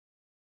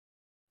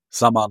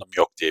Zamanım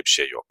yok diye bir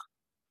şey yok.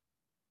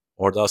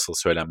 Orada asıl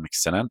söylenmek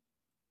istenen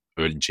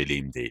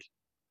önceliğim değil.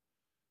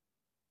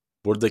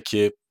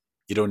 Buradaki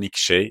ironik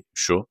şey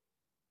şu,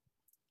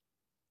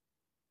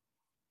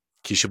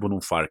 kişi bunun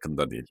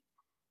farkında değil.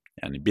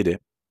 Yani biri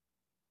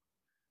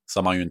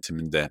zaman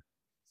yönetiminde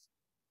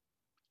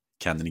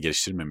kendini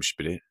geliştirmemiş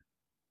biri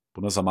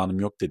buna zamanım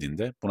yok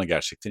dediğinde buna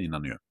gerçekten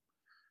inanıyor.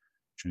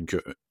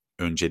 Çünkü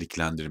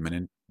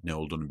önceliklendirmenin ne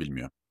olduğunu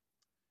bilmiyor.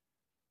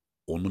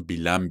 Onu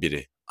bilen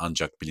biri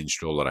ancak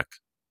bilinçli olarak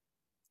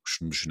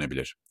şunu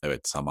düşünebilir.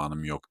 Evet,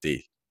 zamanım yok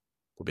değil.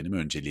 Bu benim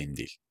önceliğim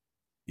değil.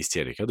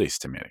 İsteyerek ya da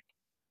istemeyerek.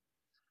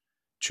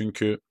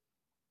 Çünkü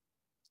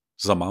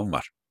zaman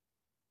var.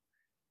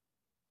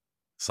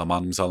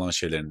 Zamanımızı alan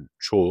şeylerin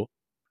çoğu,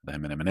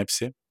 hemen hemen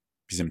hepsi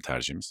bizim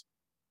tercihimiz.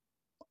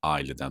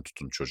 Aileden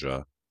tutun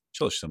çocuğa,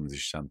 çalıştığımız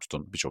işten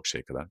tutun birçok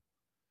şeye kadar.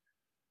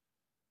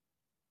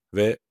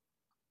 Ve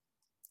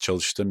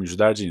çalıştığım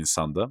yüzlerce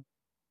insanda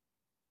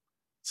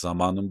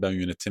zamanımı ben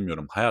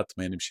yönetemiyorum,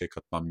 hayatıma yeni bir şey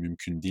katmam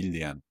mümkün değil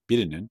diyen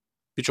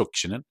birçok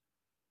kişinin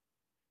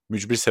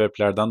mücbir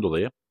sebeplerden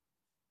dolayı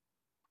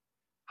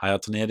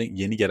hayatına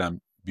yeni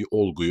gelen bir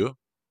olguyu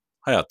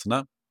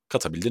hayatına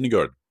katabildiğini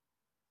gördüm.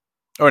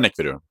 Örnek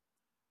veriyorum.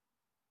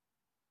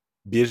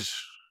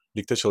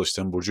 Birlikte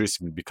çalıştığım Burcu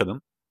isimli bir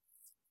kadın,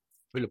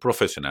 böyle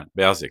profesyonel,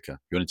 beyaz yaka,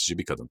 yönetici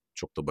bir kadın,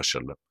 çok da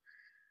başarılı.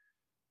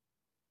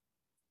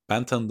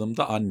 Ben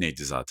tanıdığımda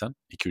anneydi zaten.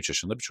 2-3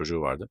 yaşında bir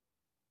çocuğu vardı.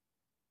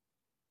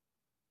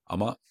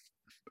 Ama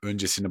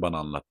öncesini bana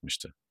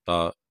anlatmıştı.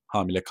 Daha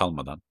hamile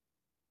kalmadan.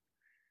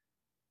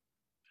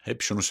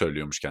 Hep şunu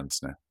söylüyormuş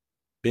kendisine.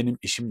 Benim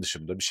işim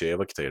dışında bir şeye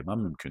vakit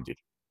ayırmam mümkün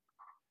değil.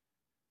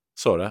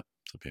 Sonra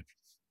tabii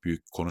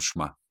büyük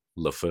konuşma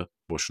lafı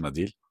boşuna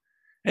değil.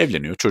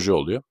 Evleniyor, çocuğu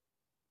oluyor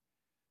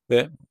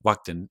ve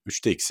vaktinin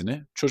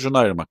 2/3'ünü çocuğuna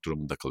ayırmak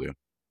durumunda kalıyor.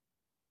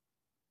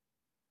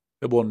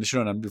 Ve bu onun için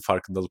önemli bir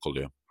farkındalık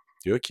oluyor.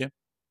 Diyor ki,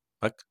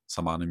 bak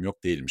zamanım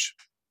yok değilmiş.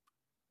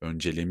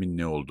 Önceliğimin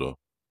ne olduğu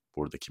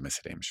buradaki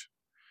meseleymiş.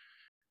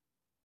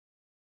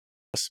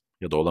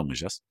 Ya da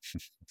olamayacağız.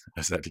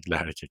 Özellikle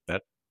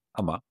erkekler.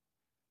 Ama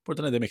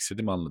burada ne demek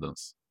istediğimi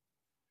anladınız.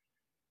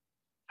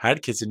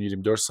 Herkesin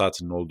 24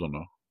 saatinin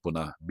olduğunu,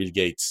 buna Bill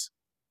Gates,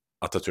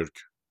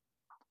 Atatürk,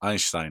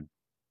 Einstein,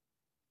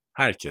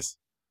 herkes,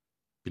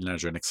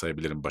 binlerce örnek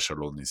sayabilirim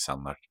başarılı olan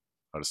insanlar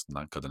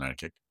arasından kadın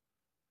erkek.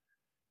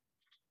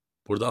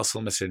 Burada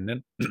asıl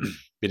meselenin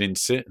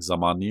birincisi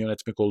zamanını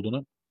yönetmek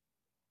olduğunu,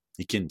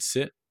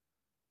 ikincisi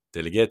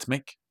delege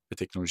etmek ve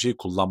teknolojiyi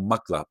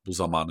kullanmakla bu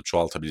zamanı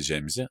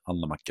çoğaltabileceğimizi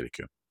anlamak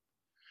gerekiyor.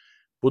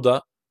 Bu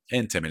da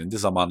en temelinde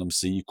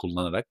zamanımızı iyi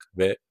kullanarak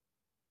ve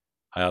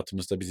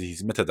hayatımızda bize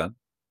hizmet eden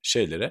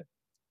şeylere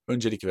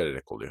öncelik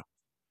vererek oluyor.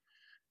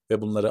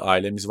 Ve bunları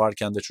ailemiz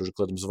varken de,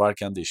 çocuklarımız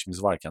varken de,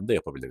 işimiz varken de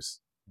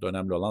yapabiliriz.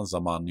 Önemli olan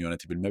zamanını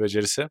yönetebilme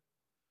becerisi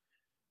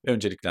ve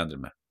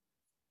önceliklendirme.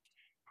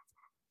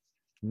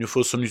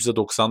 Nüfusun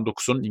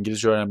 %99'un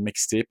İngilizce öğrenmek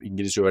isteyip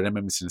İngilizce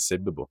öğrenmemesinin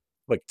sebebi bu.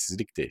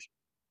 Vakitsizlik değil.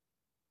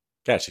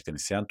 Gerçekten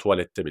isteyen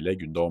tuvalette bile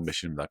günde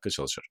 15-20 dakika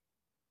çalışır.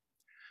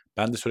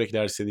 Ben de sürekli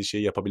her istediği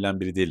şeyi yapabilen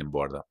biri değilim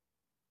bu arada.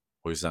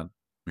 O yüzden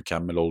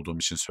mükemmel olduğum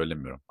için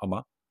söylemiyorum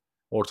ama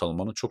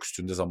ortalamanın çok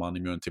üstünde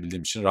zamanımı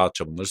yönetebildiğim için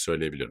rahatça bunları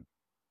söyleyebilirim.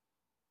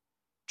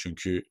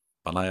 Çünkü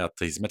bana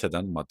hayatta hizmet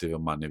eden, maddi ve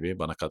manevi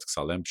bana katkı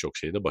sağlayan birçok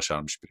şeyi de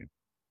başarmış biriyim.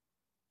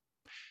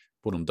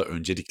 Bunun da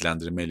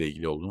önceliklendirme ile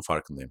ilgili olduğunu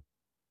farkındayım.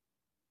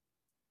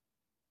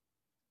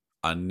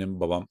 Annem,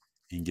 babam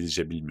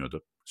İngilizce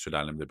bilmiyordu.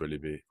 Sülalemde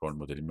böyle bir rol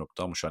modelim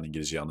yoktu ama şu an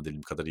İngilizceyi ana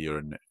dilim kadar iyi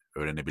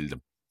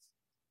öğrenebildim.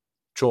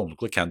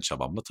 Çoğunlukla kendi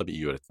çabamla, tabii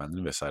iyi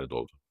öğretmenlerim vesaire de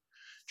oldu.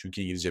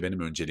 Çünkü İngilizce benim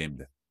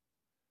önceliğimdi.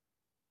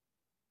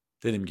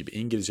 Dediğim gibi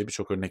İngilizce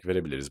birçok örnek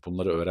verebiliriz.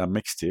 Bunları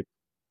öğrenmek isteyip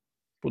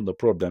bunda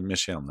problem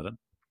yaşayanların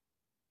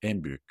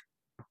en büyük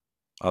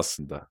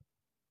aslında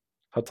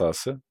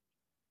hatası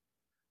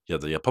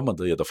ya da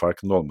yapamadığı ya da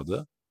farkında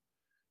olmadığı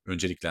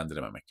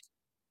önceliklendirememek.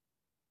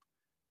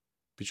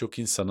 Birçok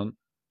insanın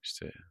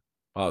işte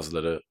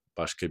bazıları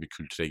başka bir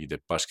kültüre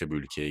gidip başka bir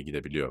ülkeye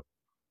gidebiliyor.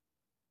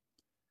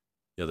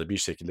 Ya da bir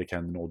şekilde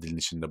kendini o dilin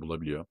içinde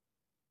bulabiliyor.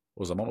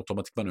 O zaman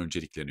otomatikman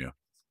öncelikleniyor.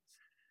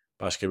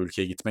 Başka bir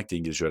ülkeye gitmek de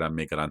İngilizce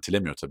öğrenmeyi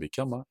garantilemiyor tabii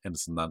ki ama en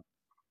azından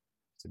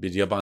işte bir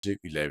yabancı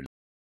ile evlendiniz,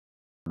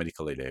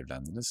 Amerikalı ile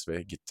evlendiniz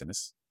ve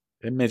gittiniz.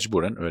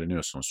 Mecburen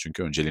öğreniyorsunuz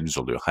çünkü önceliğiniz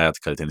oluyor. Hayat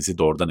kalitenizi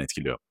doğrudan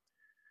etkiliyor.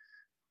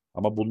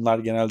 Ama bunlar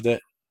genelde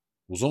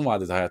uzun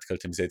vadede hayat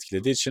kalitemizi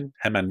etkilediği için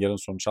hemen yarın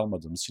sonuç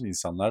almadığımız için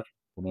insanlar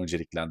bunu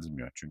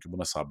önceliklendirmiyor. Çünkü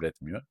buna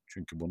sabretmiyor.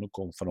 Çünkü bunu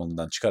konfor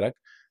alanından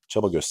çıkarak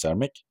çaba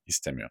göstermek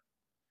istemiyor.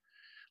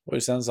 O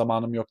yüzden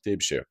zamanım yok diye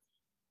bir şey yok.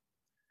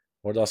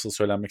 Orada asıl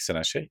söylenmek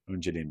istenen şey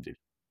önceliğim değil.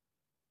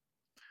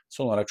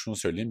 Son olarak şunu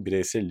söyleyeyim,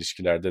 bireysel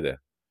ilişkilerde de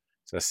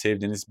mesela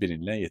sevdiğiniz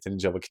biriyle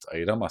yeterince vakit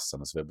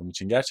ayıramazsanız ve bunun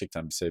için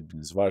gerçekten bir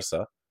sebebiniz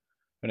varsa,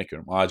 örnek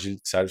veriyorum acil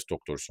servis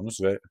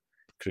doktorsunuz ve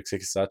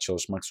 48 saat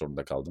çalışmak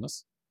zorunda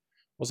kaldınız.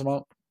 O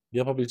zaman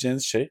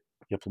yapabileceğiniz şey,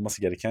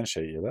 yapılması gereken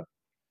şey ya da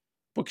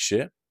bu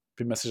kişiye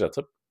bir mesaj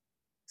atıp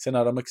Seni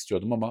aramak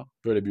istiyordum ama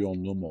böyle bir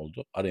yoğunluğum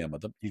oldu.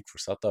 Arayamadım. İlk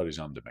fırsatta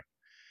arayacağım demek.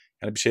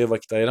 Yani bir şeye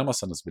vakit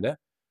ayıramasanız bile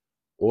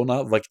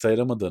ona vakit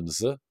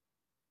ayıramadığınızı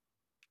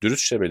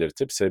dürüstçe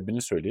belirtip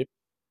sebebini söyleyip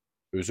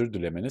özür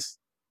dilemeniz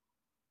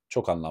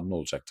çok anlamlı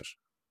olacaktır.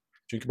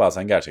 Çünkü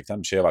bazen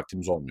gerçekten bir şeye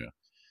vaktimiz olmuyor.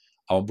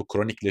 Ama bu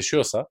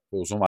kronikleşiyorsa ve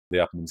uzun vadede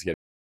yapmamız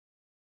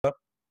gerekiyorsa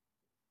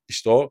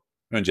işte o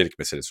öncelik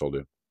meselesi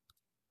oluyor.